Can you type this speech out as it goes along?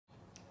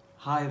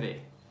Hi there,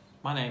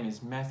 my name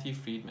is Matthew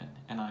Friedman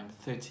and I'm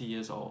 30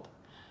 years old.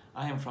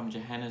 I am from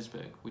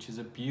Johannesburg, which is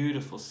a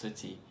beautiful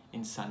city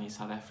in sunny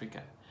South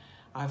Africa.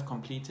 I have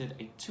completed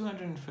a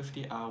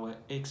 250-hour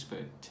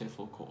expert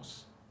TEFL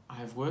course. I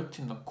have worked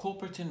in the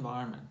corporate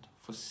environment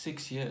for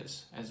 6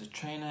 years as a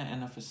trainer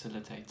and a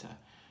facilitator,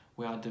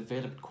 where I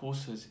developed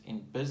courses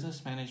in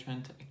business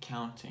management,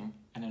 accounting,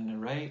 and an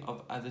array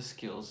of other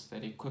skills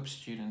that equip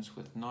students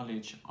with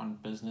knowledge on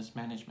business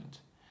management.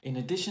 In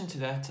addition to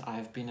that, I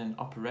have been an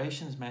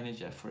operations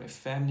manager for a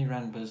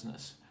family-run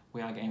business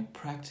where I gained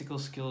practical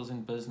skills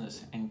in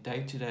business and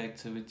day-to-day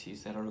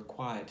activities that are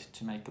required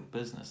to make a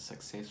business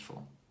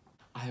successful.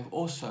 I have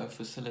also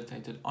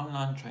facilitated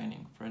online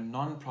training for a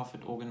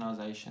non-profit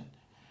organization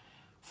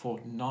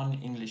for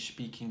non-English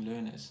speaking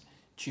learners,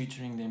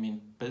 tutoring them in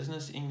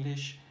business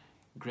English,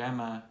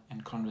 grammar,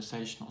 and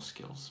conversational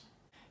skills.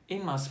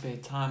 In my spare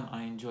time,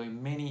 I enjoy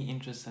many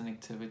interests and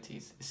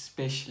activities,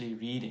 especially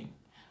reading.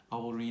 I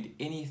will read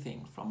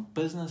anything from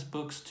business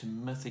books to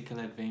mythical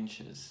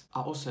adventures. I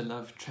also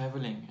love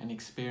traveling and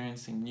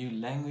experiencing new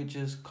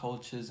languages,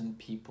 cultures, and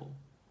people.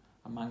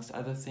 Amongst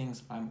other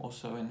things, I'm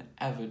also an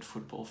avid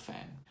football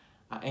fan.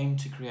 I aim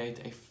to create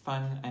a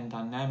fun and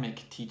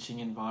dynamic teaching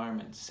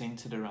environment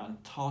centered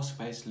around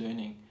task-based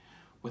learning,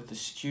 with the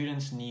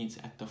students' needs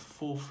at the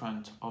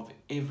forefront of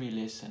every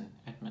lesson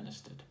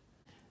administered.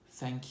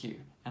 Thank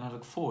you, and I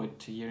look forward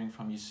to hearing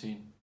from you soon.